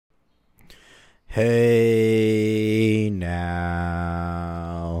Hey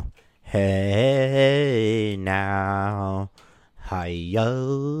now, hey now, hi-yo,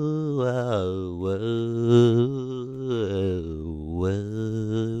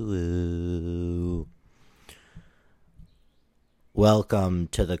 Welcome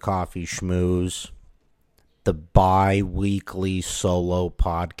to the Coffee Schmooze, the bi-weekly solo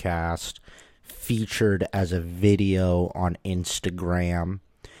podcast featured as a video on Instagram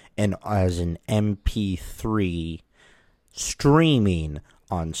and as an MP3 streaming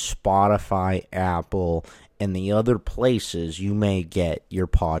on Spotify, Apple, and the other places you may get your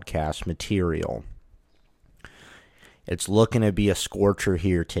podcast material. It's looking to be a scorcher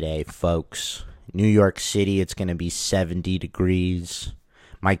here today, folks. New York City, it's going to be 70 degrees.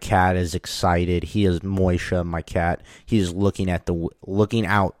 My cat is excited. He is Moisha, my cat. He is looking out the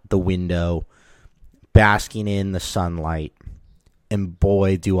window, basking in the sunlight. And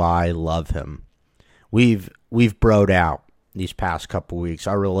boy, do I love him. We've broed out these past couple weeks.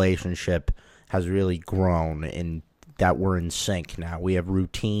 Our relationship has really grown in that we're in sync now. We have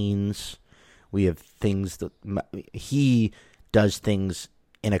routines. We have things that he does things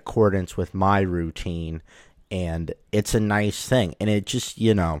in accordance with my routine, and it's a nice thing. And it just,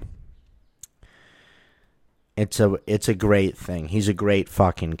 it's a great thing. He's a great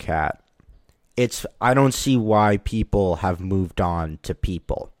fucking cat. I don't see why people have moved on to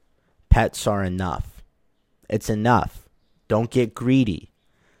people. Pets are enough. It's enough. Don't get greedy.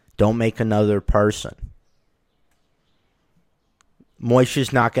 Don't make another person.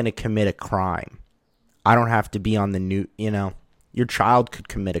 Moisha's not going to commit a crime. I don't have to be on the new, your child could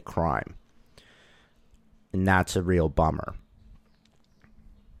commit a crime. And that's a real bummer.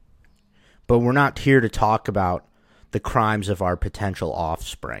 But we're not here to talk about the crimes of our potential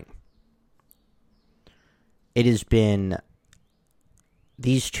offspring. It has been,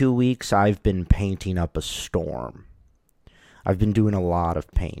 these 2 weeks, I've been painting up a storm. I've been doing a lot of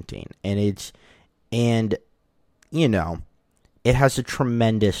painting. And it has a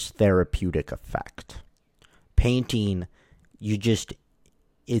tremendous therapeutic effect. Painting,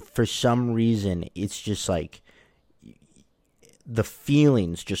 for some reason, it's just like, the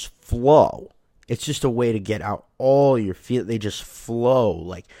feelings just flow. It's just a way to get out all your feelings. They just flow,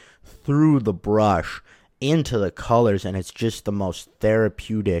 like, through the brush into the colors, and it's just the most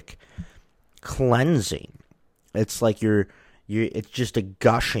therapeutic cleansing. It's like it's just a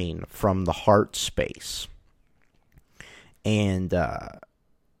gushing from the heart space. And I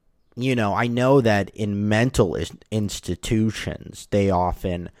know that in mental institutions they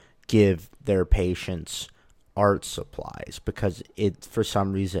often give their patients art supplies because it for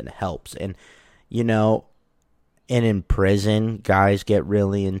some reason helps. And and in prison guys get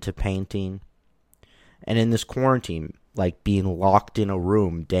really into painting. And in this quarantine, like being locked in a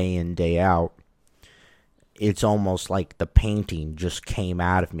room day in, day out, it's almost like the painting just came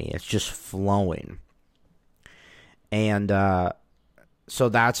out of me. It's just flowing. And so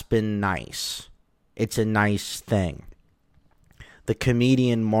that's been nice. It's a nice thing. The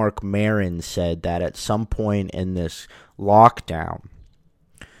comedian Mark Maron said that at some point in this lockdown,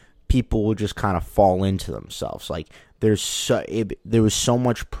 people will just kind of fall into themselves. Like there was so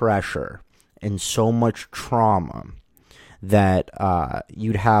much pressure and so much trauma that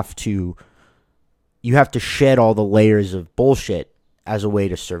you have to shed all the layers of bullshit as a way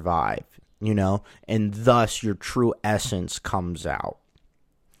to survive, and thus your true essence comes out.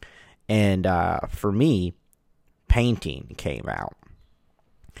 And for me, painting came out.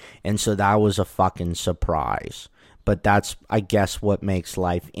 And so that was a fucking surprise. But that's, I guess, what makes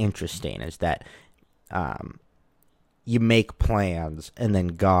life interesting is that you make plans and then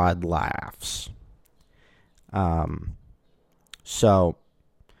God laughs. So,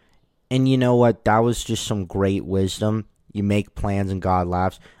 and you know what? That was just some great wisdom. You make plans and God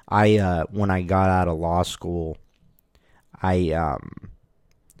laughs. When I got out of law school, I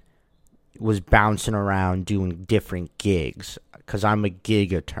was bouncing around doing different gigs because I'm a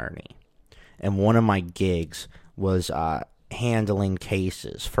gig attorney. And one of my gigs was handling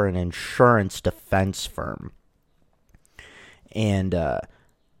cases for an insurance defense firm. And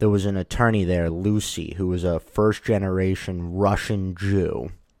there was an attorney there, Lucy, who was a first-generation Russian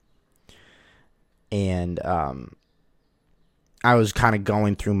Jew. And I was kind of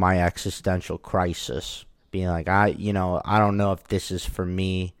going through my existential crisis, being like, I don't know if this is for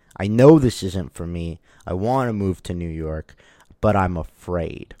me. I know this isn't for me. I want to move to New York, but I'm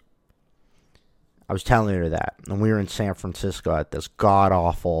afraid. I was telling her that. And we were in San Francisco at this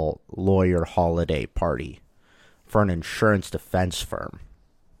god-awful lawyer holiday party for an insurance defense firm.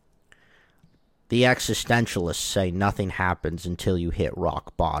 The existentialists say nothing happens until you hit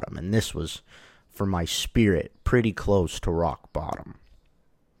rock bottom. And this was for my spirit pretty close to rock bottom.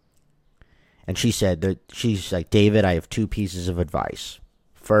 And she said that she's like, David, I have 2 pieces of advice.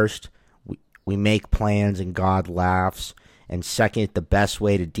 First, we make plans and God laughs. And second, the best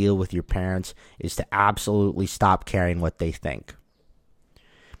way to deal with your parents is to absolutely stop caring what they think.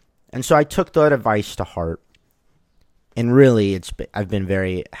 And so I took that advice to heart. And really, I've been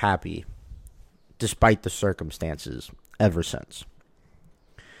very happy, despite the circumstances, ever since.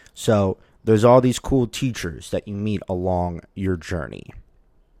 So there's all these cool teachers that you meet along your journey.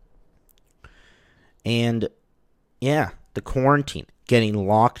 And yeah, the quarantine, getting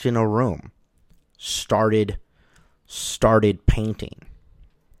locked in a room, started painting.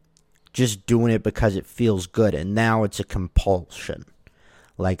 Just doing it because it feels good. And now it's a compulsion.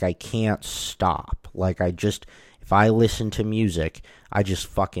 Like I can't stop. Like if I listen to music, I just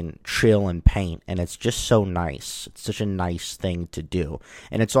fucking chill and paint. And it's just so nice. It's such a nice thing to do.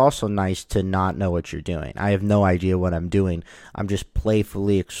 And it's also nice to not know what you're doing. I have no idea what I'm doing. I'm just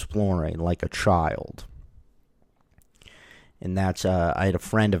playfully exploring like a child. And that's, I had a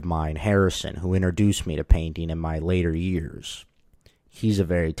friend of mine, Harrison, who introduced me to painting in my later years. He's a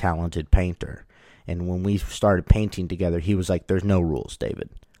very talented painter. And when we started painting together, he was like, there's no rules, David.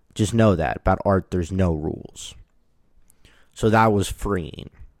 Just know that. About art, there's no rules. So that was freeing.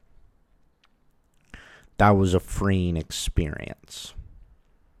 That was a freeing experience.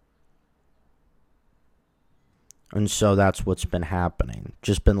 And so that's what's been happening.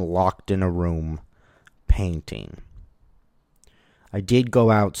 Just been locked in a room painting. I did go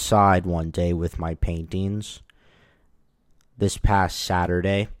outside one day with my paintings. This past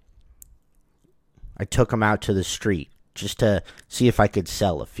Saturday, I took them out to the street just to see if I could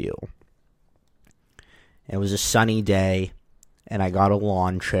sell a few. It was a sunny day, and I got a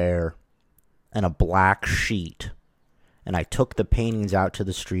lawn chair and a black sheet, and I took the paintings out to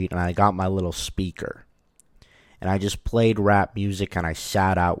the street, and I got my little speaker. And I just played rap music, and I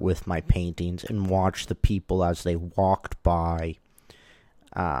sat out with my paintings and watched the people as they walked by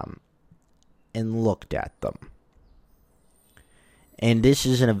and looked at them. And this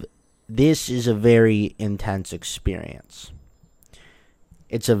is a very intense experience.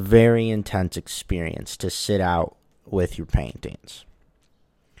 It's a very intense experience to sit out with your paintings.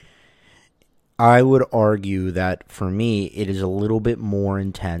 I would argue that for me, it is a little bit more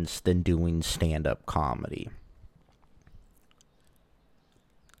intense than doing stand-up comedy.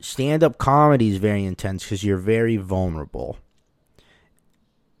 Stand-up comedy is very intense because you're very vulnerable.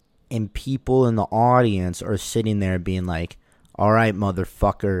 And people in the audience are sitting there being like, all right,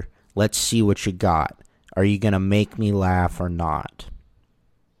 motherfucker, let's see what you got. Are you going to make me laugh or not?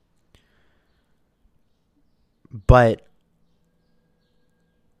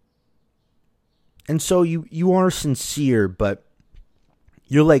 And so you are sincere, but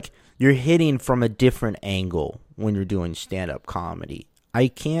you're hitting from a different angle when you're doing stand-up comedy. I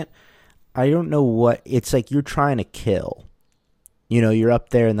don't know what, it's like you're trying to kill. You know, you're up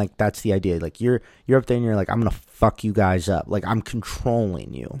there and like that's the idea. Like you're up there and you're like, I'm gonna fuck you guys up. Like I'm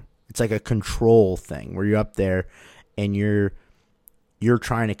controlling you. It's like a control thing where you're up there and you're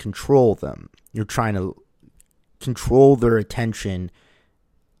trying to control them. You're trying to control their attention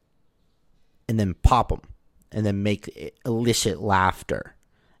and then pop them and then make illicit laughter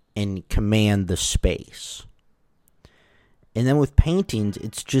and command the space. And then with paintings,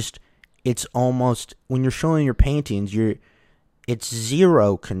 it's almost, when you're showing your paintings, it's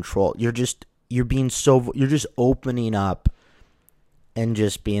zero control. You're just opening up and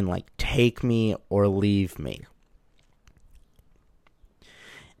just being like, take me or leave me.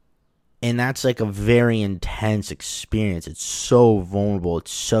 And that's like a very intense experience. It's so vulnerable.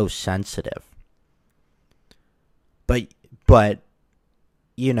 It's so sensitive. But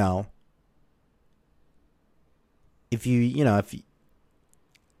you know, if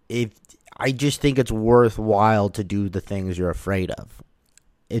I just think it's worthwhile to do the things you're afraid of.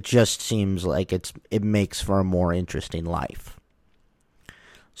 It just seems like it makes for a more interesting life.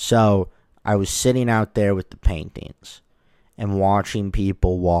 So I was sitting out there with the paintings and watching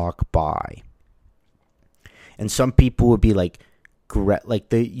people walk by. And some people would be like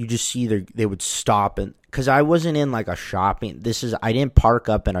you just see they would stop, and because I wasn't in like a shopping, I didn't park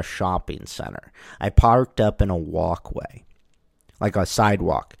up in a shopping center. I parked up in a walkway, like a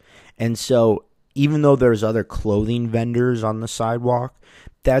sidewalk. And so even though there's other clothing vendors on the sidewalk,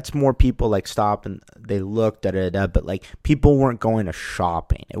 that's more people like stop and they looked at it, but like people weren't going to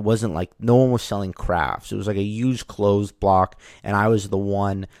shopping. It wasn't like no one was selling crafts. It was like a used clothes block, and I was the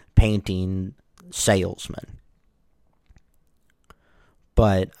one painting salesman.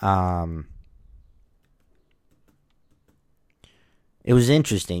 But it was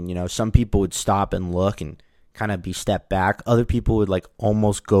interesting. Some people would stop and look and kind of be stepped back. Other people would like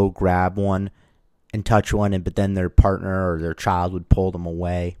almost go grab one and touch one, but then their partner or their child would pull them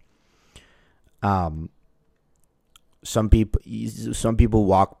away. Some people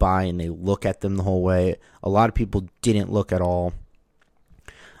walk by and they look at them the whole way. A lot of people didn't look at all.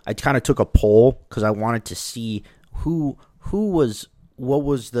 I kind of took a poll because I wanted to see what was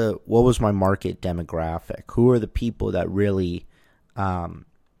my market demographic. Who are the people that really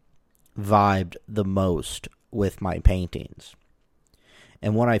vibed the most with my paintings?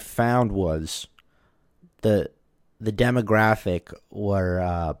 And what I found was the demographic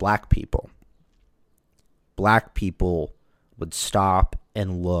were black people. Black people would stop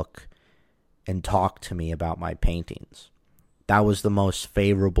and look and talk to me about my paintings. That was the most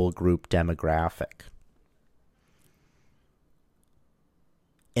favorable group demographic.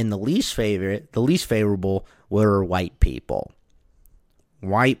 And the least favorable were white people.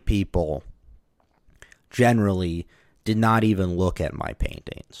 White people generally did not even look at my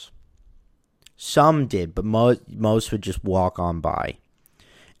paintings. Some did, but most would just walk on by.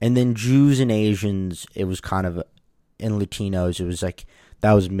 And then Jews and Asians, it was kind of, and Latinos, it was like,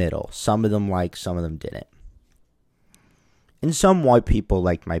 that was middle. Some of them liked, some of them didn't. And some white people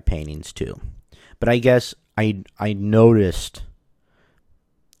liked my paintings too. But I guess I noticed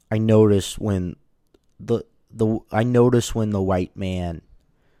when the white man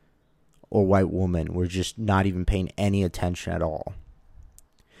or white woman were just not even paying any attention at all.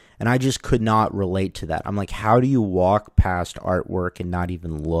 And I just could not relate to that. I'm like, how do you walk past artwork and not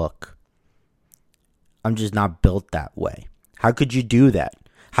even look? I'm just not built that way. How could you do that?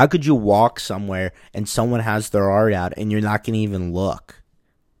 How could you walk somewhere and someone has their art out and you're not going to even look?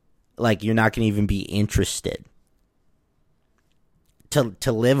 Like, you're not going to even be interested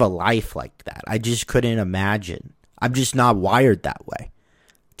to live a life like that. I just couldn't imagine. I'm just not wired that way.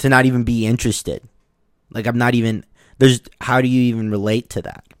 To not even be interested. Like, I'm not even... How do you even relate to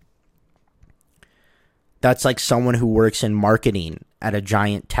that? That's like someone who works in marketing at a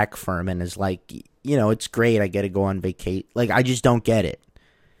giant tech firm and is like, it's great, I get to go on vacation. Like, I just don't get it.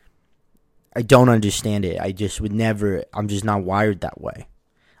 I don't understand it. I just would never... I'm just not wired that way.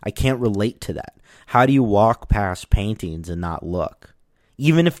 I can't relate to that. How do you walk past paintings and not look?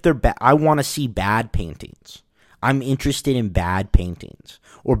 Even if they're bad... I want to see bad paintings. I'm interested in bad paintings.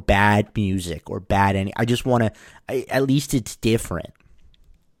 Or bad music. Or bad any... I just want to... At least it's different.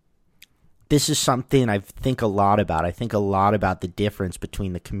 This is something I think a lot about. I think a lot about the difference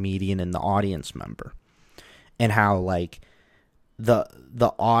between the comedian and the audience member. And how, like...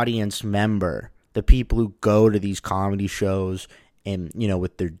 the audience member, the people who go to these comedy shows and,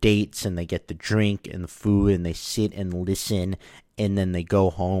 with their dates and they get the drink and the food and they sit and listen and then they go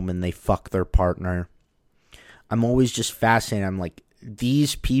home and they fuck their partner. I'm always just fascinated. I'm like,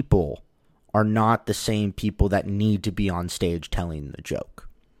 these people are not the same people that need to be on stage telling the joke.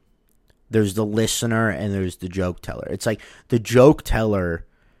 There's the listener and there's the joke teller. It's like the joke teller,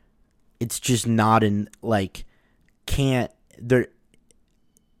 it's just not in, like, can't...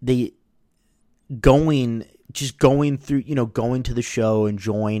 going through, going to the show,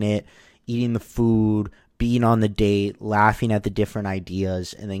 enjoying it, eating the food, being on the date, laughing at the different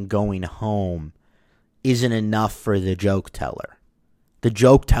ideas, and then going home isn't enough for the joke teller. The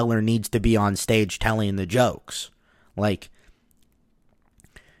joke teller needs to be on stage telling the jokes. Like,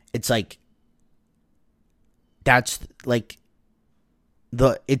 it's like, that's like,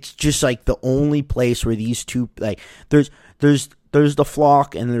 it's just like the only place where these two, like, there's the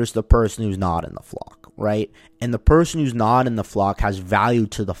flock and there's the person who's not in the flock, right? And the person who's not in the flock has value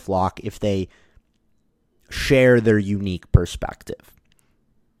to the flock if they share their unique perspective.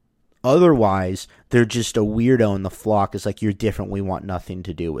 Otherwise, they're just a weirdo in the flock. It's like, you're different, we want nothing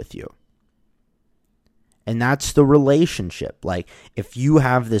to do with you. And that's the relationship. Like, if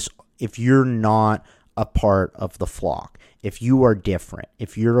you're not a part of the flock, if you are different,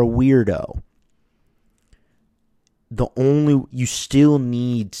 if you're a weirdo, you still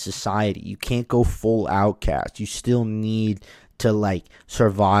need society. You can't go full outcast. You still need to, like,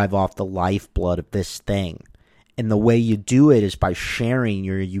 survive off the lifeblood of this thing. And the way you do it is by sharing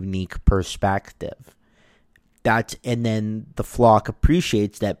your unique perspective. And then the flock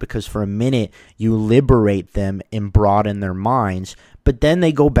appreciates that, because for a minute you liberate them and broaden their minds, but then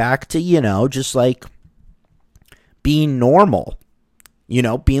they go back to, just like being normal.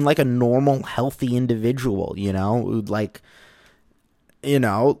 Being like a normal, healthy individual, who'd like,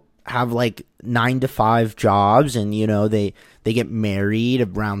 have like 9 to 5 jobs, and they get married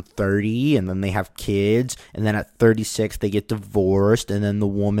around 30, and then they have kids, and then at 36 they get divorced, and then the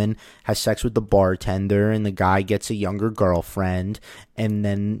woman has sex with the bartender, and the guy gets a younger girlfriend, and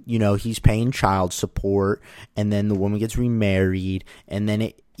then he's paying child support, and then the woman gets remarried, and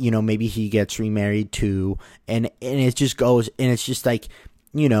then maybe he gets remarried too, and it just goes, and it's just like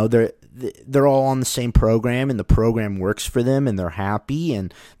they're all on the same program, and the program works for them, and they're happy,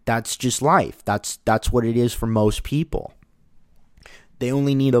 and that's just life. That's what it is for most people. They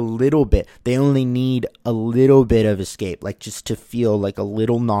only need a little bit. They only need a little bit of escape, like just to feel like a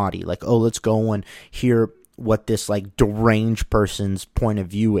little naughty, like, oh, let's go and hear what this like deranged person's point of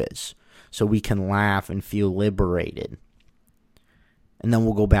view is, so we can laugh and feel liberated, and then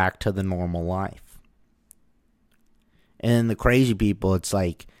we'll go back to the normal life. And the crazy people, it's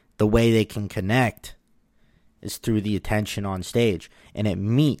like, the way they can connect is through the attention on stage, and it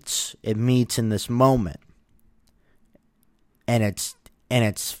meets in this moment, and it's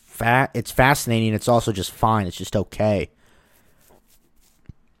fascinating. It's also just fine. It's just okay.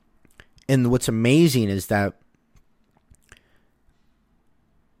 And what's amazing is that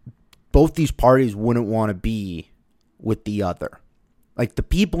both these parties wouldn't want to be with the other. Like, the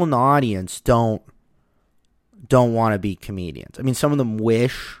people in the audience don't want to be comedians. I mean, some of them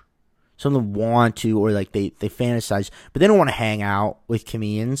wish. Some of them want to, or like they fantasize, but they don't want to hang out with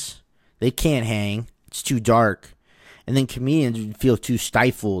comedians. They can't hang. It's too dark. And then comedians feel too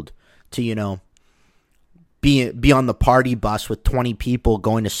stifled to, be on the party bus with 20 people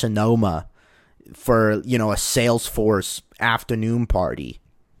going to Sonoma for, a Salesforce afternoon party.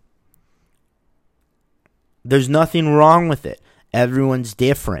 There's nothing wrong with it. Everyone's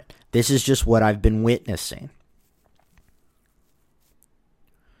different. This is just what I've been witnessing.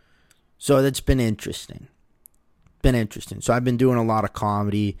 So that's been interesting. So I've been doing a lot of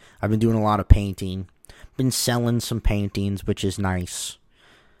comedy. I've been doing a lot of painting. Been selling some paintings, which is nice.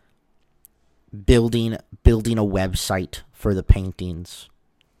 Building a website for the paintings.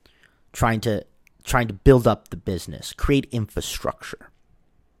 Trying to build up the business, create infrastructure.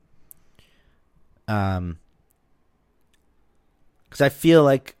 Because I feel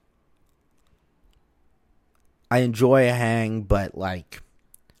like I enjoy a hang, but like,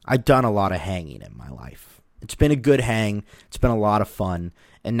 I've done a lot of hanging in my life. It's been a good hang. It's been a lot of fun.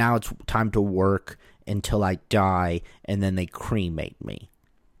 And now it's time to work until I die, and then they cremate me.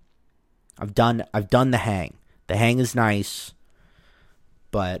 I've done the hang. The hang is nice,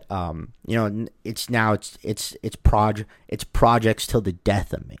 but it's projects till the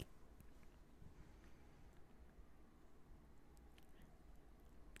death of me.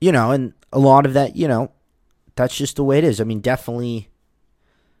 And a lot of that, that's just the way it is. I mean, definitely,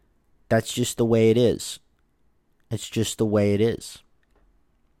 that's just the way it is. It's just the way it is.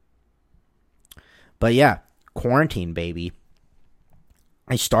 But yeah, quarantine, baby.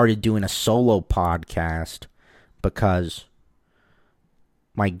 I started doing a solo podcast because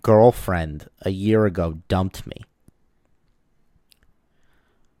my girlfriend a year ago dumped me.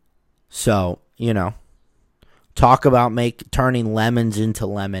 So, talk about turning lemons into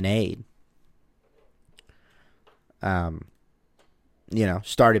lemonade.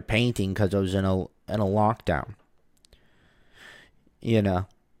 Started painting because I was in a lockdown.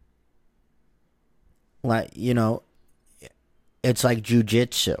 It's like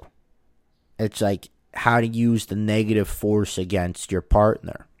jujitsu. It's like how to use the negative force against your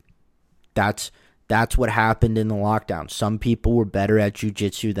partner. That's what happened in the lockdown. Some people were better at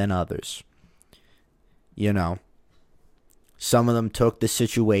jujitsu than others. Some of them took the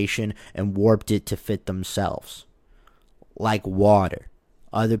situation and warped it to fit themselves. Like water.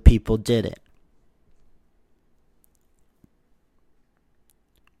 Other people didn't.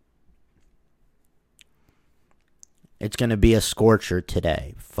 It's going to be a scorcher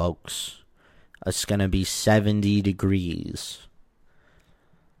today, folks. It's going to be 70 degrees.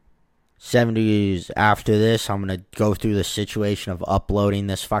 70 degrees. After this, I'm going to go through the situation of uploading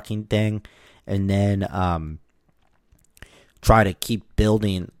this fucking thing. And then try to keep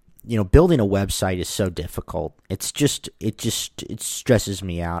building. Building a website is so difficult. It stresses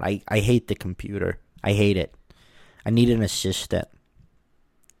me out. I hate the computer. I hate it. I need an assistant.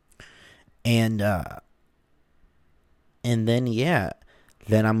 And then,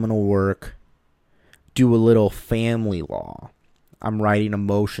 then I'm going to work, do a little family law. I'm writing a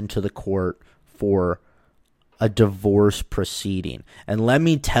motion to the court for a divorce proceeding. And let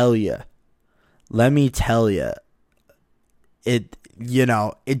me tell you, it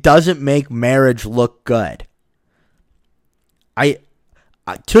doesn't make marriage look good.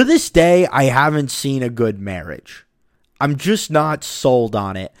 To this day, I haven't seen a good marriage. I'm just not sold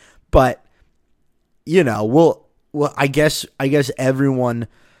on it. But well, I guess everyone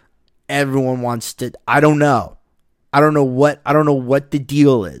wants to. I don't know. I don't know what the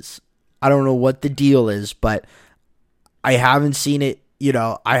deal is. But I haven't seen it.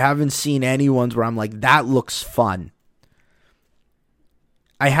 I haven't seen anyone's where I'm like, that looks fun.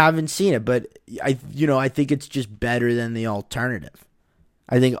 I haven't seen it, but I think it's just better than the alternative.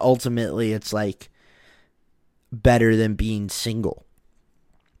 I think ultimately it's like better than being single.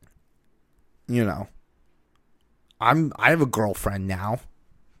 I have a girlfriend now.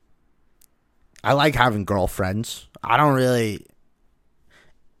 I like having girlfriends.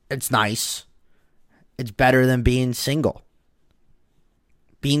 It's nice. It's better than being single.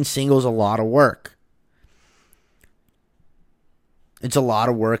 Being single is a lot of work. It's a lot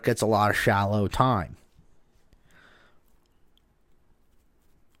of work. It's a lot of shallow time.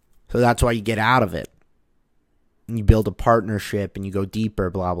 So that's why you get out of it. And you build a partnership and you go deeper,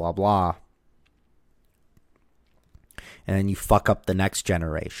 blah, blah, blah. And then you fuck up the next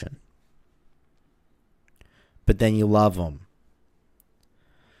generation. But then you love them.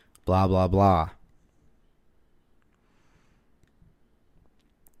 Blah, blah, blah.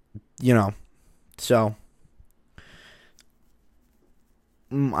 So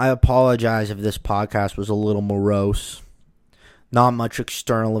I apologize if this podcast was a little morose. Not much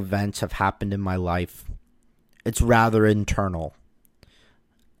external events have happened in my life. It's rather internal.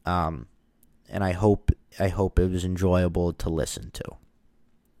 And I hope it was enjoyable to listen to.